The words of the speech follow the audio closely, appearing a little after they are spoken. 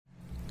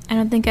I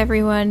don't think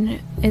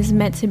everyone is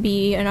meant to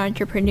be an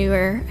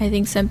entrepreneur. I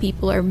think some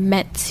people are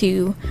meant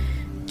to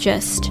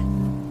just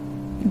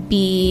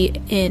be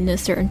in a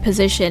certain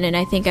position, and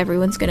I think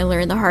everyone's going to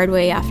learn the hard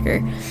way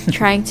after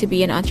trying to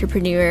be an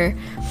entrepreneur.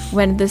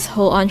 When this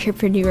whole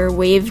entrepreneur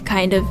wave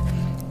kind of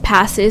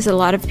passes, a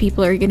lot of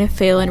people are going to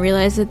fail and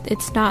realize that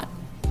it's not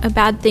a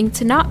bad thing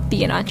to not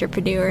be an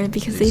entrepreneur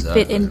because they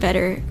fit in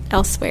better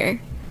elsewhere.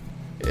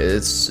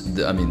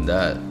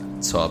 That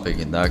topic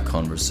and that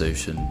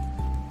conversation,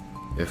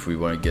 if we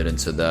want to get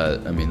into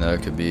that,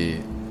 that could be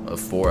a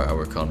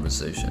 4-hour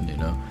conversation,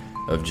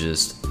 of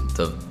just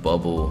the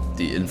bubble,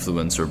 the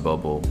influencer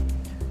bubble,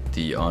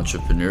 the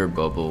entrepreneur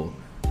bubble,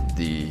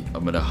 I'm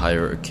going to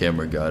hire a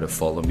camera guy to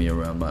follow me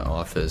around my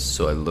office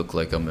so I look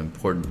like I'm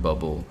important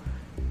bubble,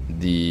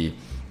 even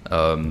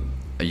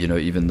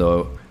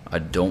though I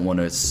don't want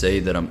to say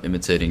that I'm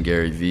imitating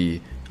Gary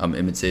Vee, I'm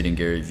imitating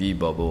Gary Vee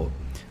bubble.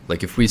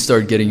 Like, if we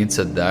start getting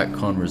into that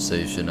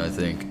conversation, I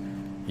think,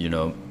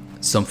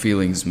 some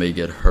feelings may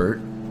get hurt,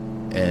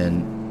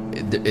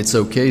 and it's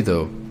okay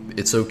though.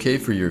 It's okay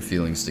for your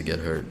feelings to get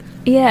hurt.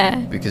 Yeah.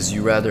 Because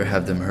you rather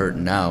have them hurt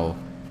now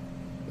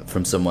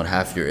from someone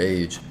half your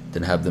age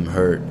than have them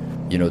hurt,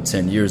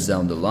 10 years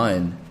down the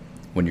line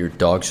when your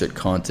dog shit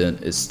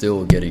content is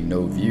still getting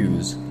no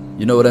views.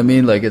 You know what I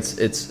mean? Like, it's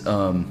it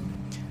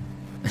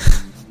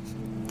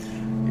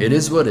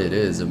is what it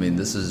is.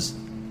 This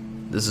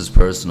is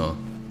personal,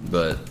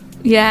 but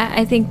yeah,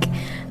 I think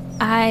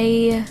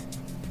I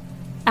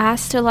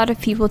asked a lot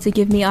of people to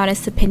give me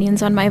honest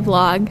opinions on my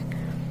vlog,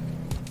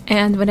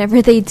 and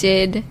whenever they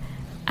did,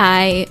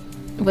 I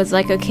was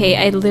like, okay,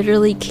 I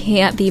literally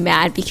can't be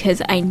mad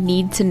because I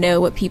need to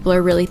know what people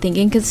are really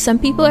thinking, because some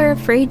people are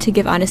afraid to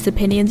give honest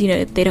opinions.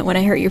 They don't want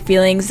to hurt your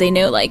feelings. They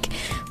know, like,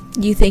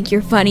 you think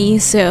you're funny,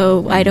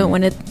 so I don't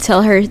want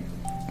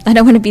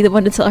to be the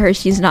one to tell her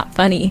she's not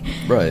funny.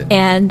 Right.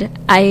 And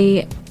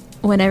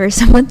whenever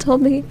someone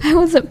told me I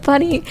wasn't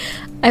funny,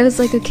 I was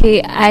like,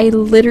 okay, I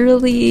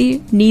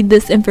literally need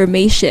this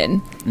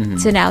information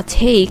to now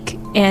take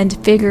and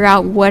figure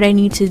out what I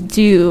need to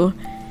do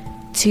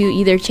to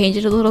either change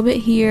it a little bit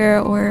here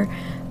or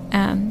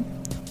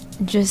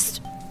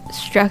just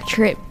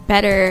structure it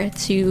better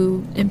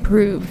to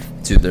improve.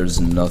 Dude,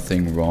 there's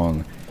nothing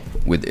wrong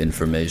with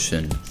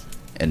information,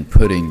 and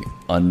putting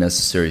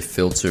unnecessary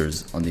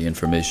filters on the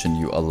information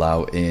you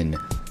allow in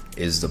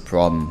is the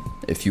problem.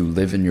 If you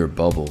live in your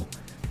bubble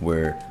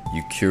where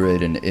you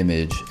curate an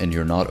image and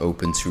you're not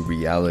open to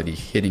reality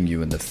hitting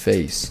you in the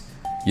face,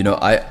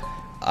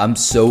 I'm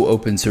so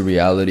open to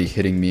reality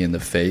hitting me in the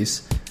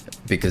face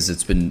because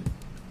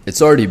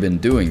it's already been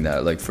doing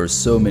that, like, for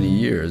so many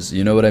years.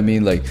 You know what I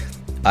mean? Like,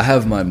 I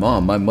have my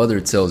mother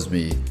tells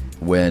me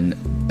when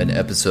an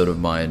episode of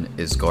mine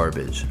is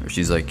garbage, or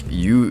she's like,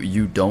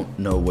 you don't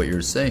know what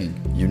you're saying,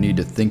 you need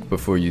to think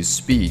before you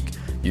speak,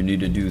 you need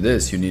to do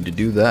this, you need to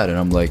do that. And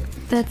I'm like,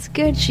 that's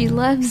good, she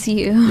loves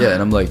you. Yeah.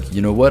 And I'm like,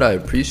 you know what, I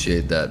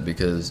appreciate that,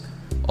 because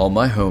all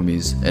my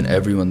homies and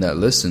everyone that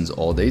listens,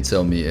 all they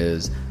tell me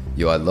is,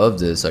 yo, I love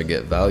this, I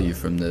get value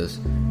from this.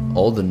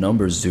 All the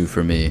numbers do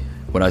for me,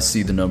 when I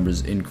see the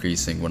numbers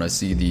increasing, when I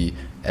see the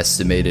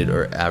estimated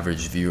or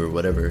average view or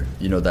whatever,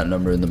 that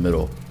number in the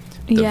middle,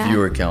 the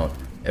viewer count,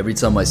 every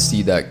time I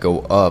see that go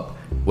up,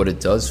 what it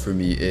does for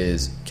me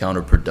is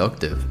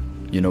counterproductive.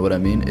 You know what I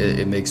mean?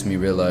 It makes me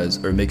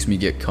realize, or it makes me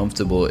get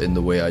comfortable in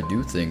the way I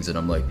do things. And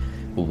I'm like,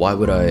 well, why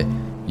would I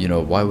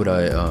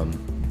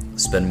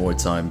spend more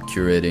time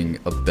curating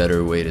a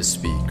better way to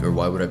speak? Or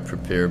why would I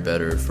prepare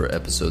better for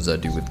episodes I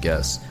do with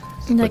guests?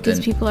 Because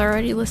people are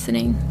already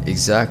listening.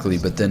 Exactly.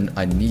 But then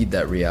I need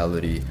that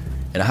reality.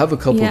 And I have a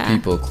couple of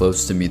people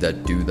close to me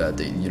that do that.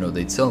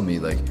 They tell me,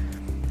 like,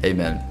 hey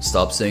man,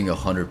 stop saying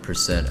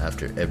 100%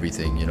 after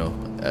everything,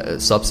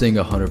 stop saying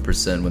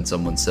 100% when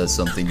someone says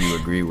something you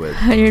agree with.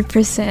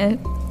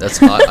 100%. That's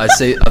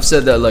I've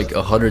said that like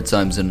 100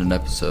 times in an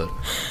episode,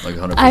 like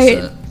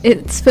 100%.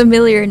 It's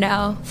familiar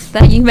now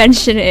that you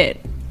mention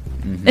it.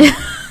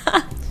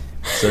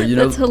 So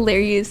that's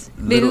hilarious.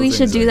 Maybe we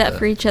should do that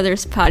for each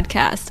other's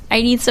podcast.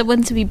 I need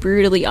someone to be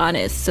brutally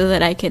honest so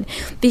that I can,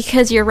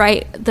 because you're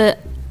right,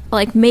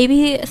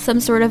 maybe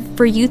some sort of,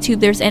 for YouTube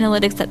there's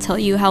analytics that tell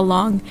you how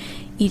long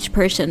each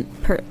person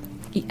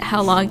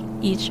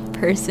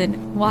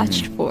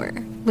watched for,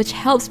 which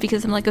helps,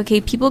 because I'm like, okay,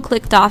 people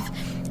clicked off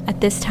at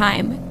this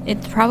time,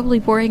 it's probably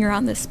boring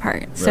around this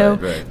part.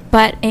 Right.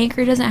 But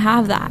Anchor doesn't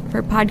have that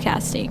for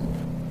podcasting.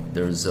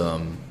 There's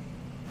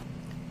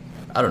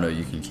I don't know,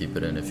 you can keep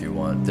it in if you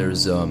want.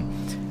 There's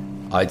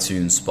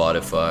iTunes,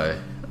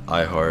 Spotify,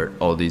 iHeart,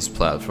 all these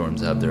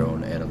platforms have their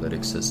own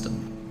analytics system.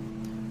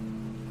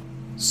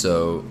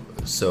 So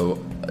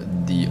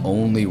the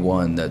only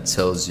one that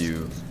tells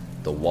you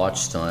the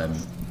watch time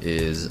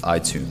is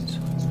iTunes.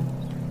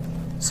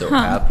 So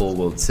Apple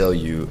will tell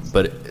you,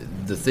 but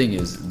the thing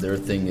is, their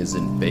thing is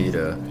in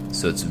beta,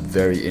 so it's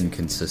very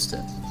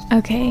inconsistent.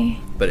 Okay.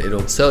 But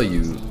it'll tell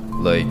you,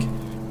 like,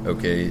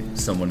 okay,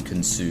 someone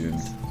consumed,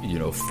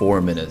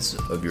 4 minutes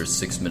of your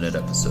 6-minute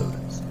episode.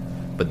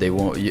 but they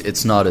won't.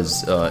 It's not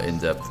as in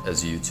depth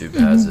as YouTube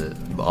has it,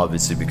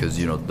 obviously, because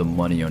the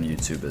money on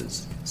YouTube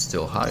is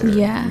still higher.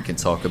 Yeah. We can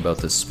talk about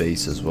the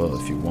space as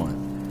well if you want.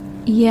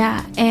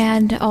 Yeah,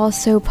 and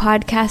also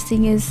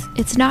podcasting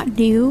it's not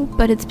new,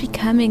 but it's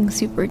becoming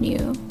super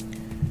new.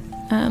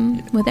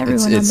 With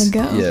everyone on the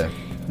go. Yeah,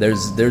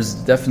 there's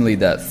definitely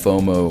that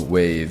FOMO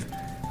wave.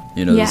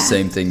 The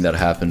same thing that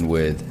happened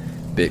with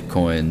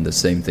Bitcoin, the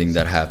same thing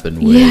that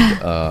happened with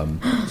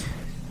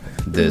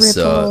this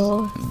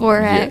Ripple,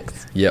 Forex.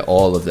 Yeah,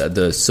 all of that.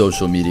 The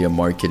social media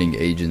marketing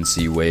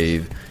agency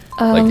wave.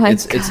 Oh my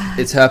it's God.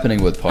 it's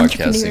happening with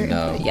podcasting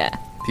now. Yeah.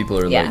 People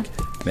are like,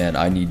 man,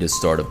 I need to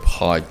start a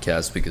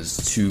podcast because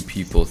 2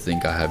 people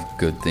think I have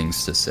good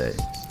things to say.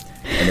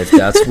 And if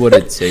that's what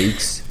it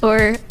takes.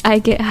 Or I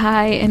get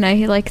high and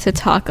I like to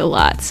talk a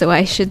lot, so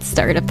I should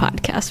start a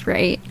podcast,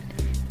 right?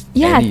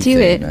 Yeah, anything, do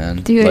it.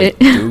 Man. Do it.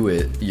 Do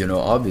it.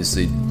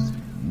 Obviously,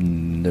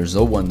 there's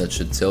no one that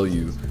should tell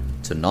you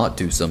to not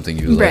do something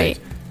you right.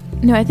 like.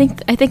 No, I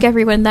think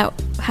everyone that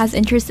has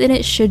interest in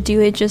it should do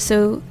it just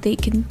so they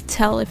can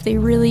tell if they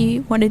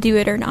really want to do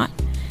it or not.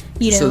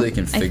 So they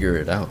can figure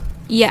it out.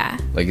 Yeah.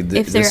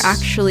 If they're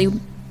actually,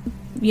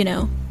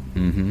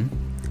 Mm-hmm.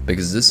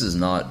 Because this is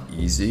not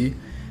easy.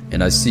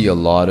 And I see a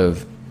lot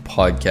of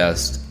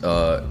podcast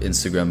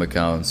Instagram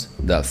accounts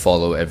that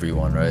follow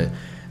everyone, right?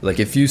 Like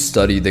if you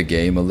study the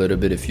game a little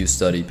bit, if you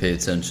pay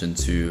attention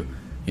to,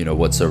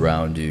 what's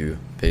around you,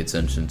 pay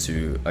attention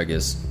to, I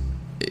guess,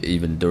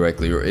 even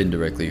directly or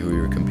indirectly who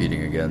you're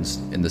competing against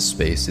in the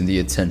space, in the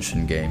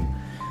attention game,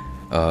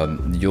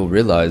 you'll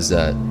realize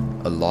that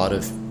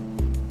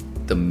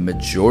the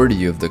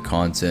majority of the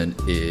content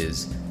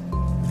is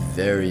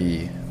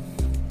very,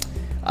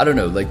 I don't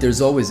know, like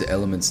there's always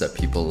elements that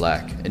people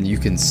lack, and you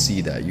can see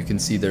that. You can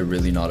see they're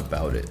really not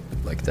about it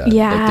like that.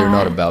 Yeah. Like they're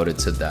not about it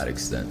to that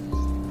extent.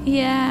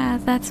 Yeah,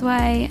 that's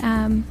why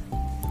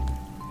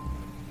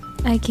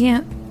I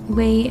can't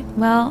wait.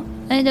 Well,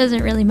 it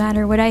doesn't really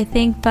matter what I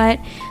think, but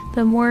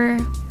the more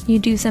you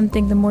do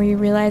something, the more you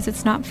realize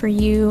it's not for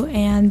you,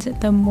 and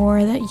the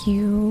more that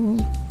you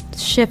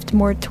shift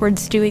more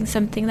towards doing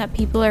something that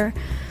people are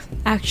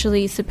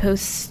actually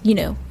supposed,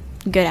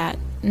 good at,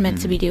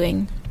 meant to be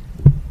doing.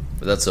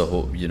 But that's a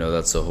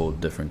whole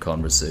different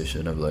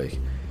conversation of like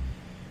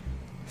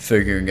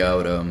figuring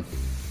out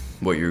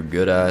what you're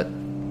good at,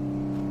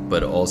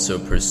 but also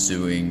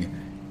pursuing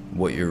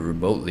what you're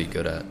remotely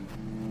good at,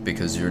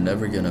 because you're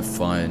never gonna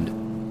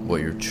find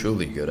what you're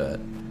truly good at.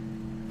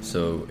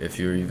 So if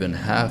you're even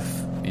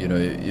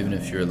even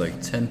if you're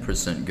like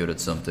 10% good at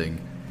something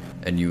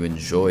and you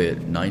enjoy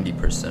it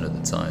 90% of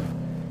the time,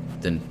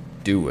 then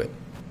do it.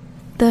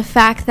 The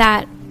fact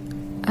that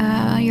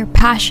your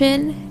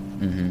passion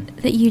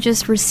that you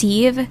just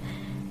receive,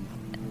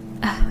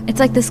 it's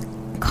like this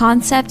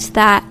concept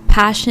that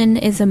passion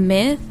is a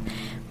myth,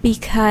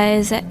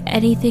 because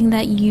anything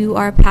that you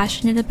are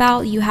passionate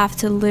about, you have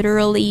to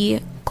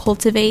literally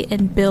cultivate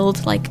and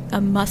build like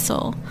a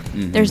muscle.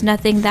 There's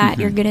nothing that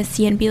you're gonna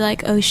see and be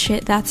like, oh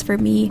shit, that's for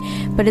me,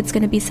 but it's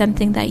gonna be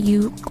something that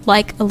you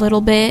like a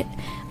little bit,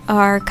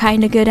 are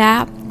kind of good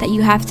at, that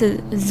you have to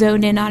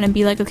zone in on and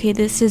be like, okay,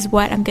 this is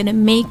what I'm gonna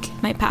make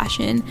my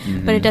passion.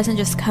 But it doesn't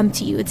just come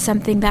to you. It's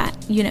something that,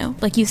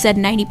 like you said,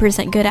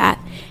 90% good at,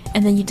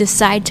 and then you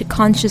decide to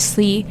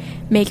consciously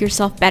make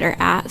yourself better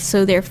at,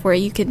 so therefore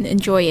you can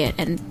enjoy it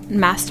and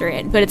master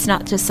it. But it's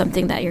not just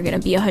something that you're gonna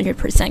be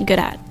 100% good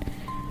at.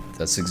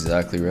 That's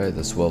exactly right.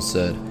 That's well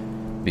said.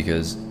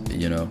 Because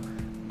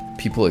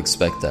people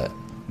expect that.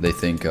 They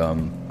think their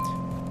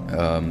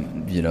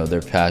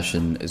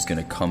passion is going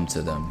to come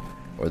to them,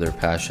 or their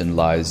passion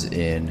lies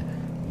in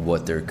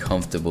what they're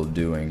comfortable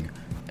doing.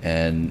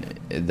 And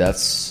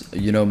that's,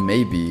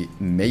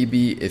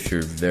 maybe if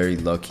you're very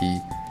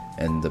lucky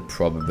and the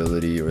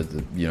probability or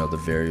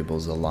the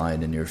variables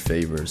align in your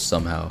favor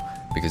somehow,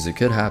 because it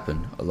could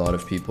happen. A lot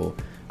of people,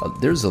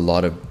 there's a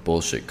lot of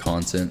bullshit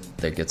content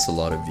that gets a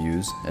lot of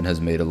views and has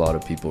made a lot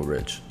of people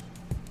rich.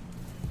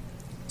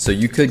 So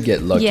you could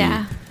get lucky.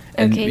 Yeah.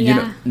 And,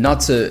 Okay,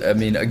 not to,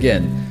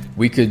 again,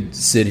 we could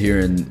sit here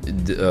and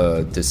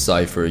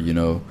decipher,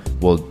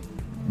 well,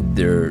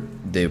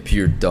 they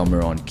appear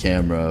dumber on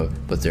camera,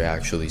 but they're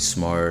actually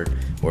smart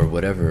or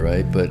whatever,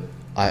 right? But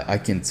I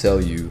can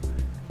tell you,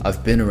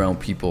 I've been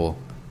around people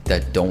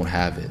that don't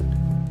have it.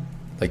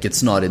 Like,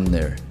 it's not in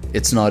there.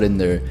 It's not in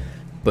there.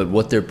 But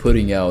what they're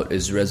putting out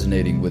is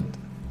resonating with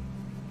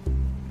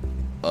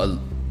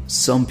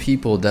some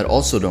people that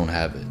also don't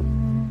have it.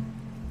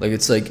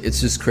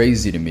 It's just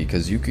crazy to me,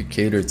 because you could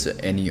cater to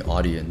any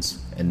audience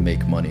and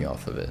make money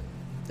off of it,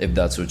 if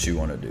that's what you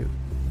want to do.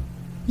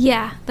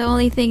 Yeah, the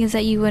only thing is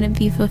that you wouldn't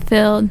be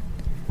fulfilled,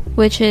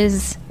 which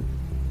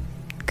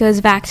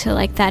goes back to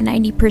like that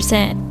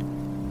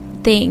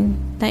 90% thing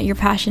that you're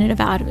passionate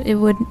about. It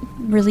wouldn't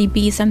really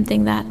be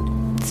something that,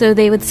 so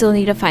they would still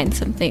need to find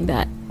something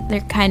that they're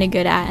kind of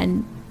good at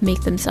and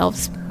make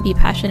themselves be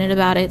passionate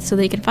about it, so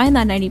they can find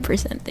that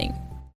 90% thing.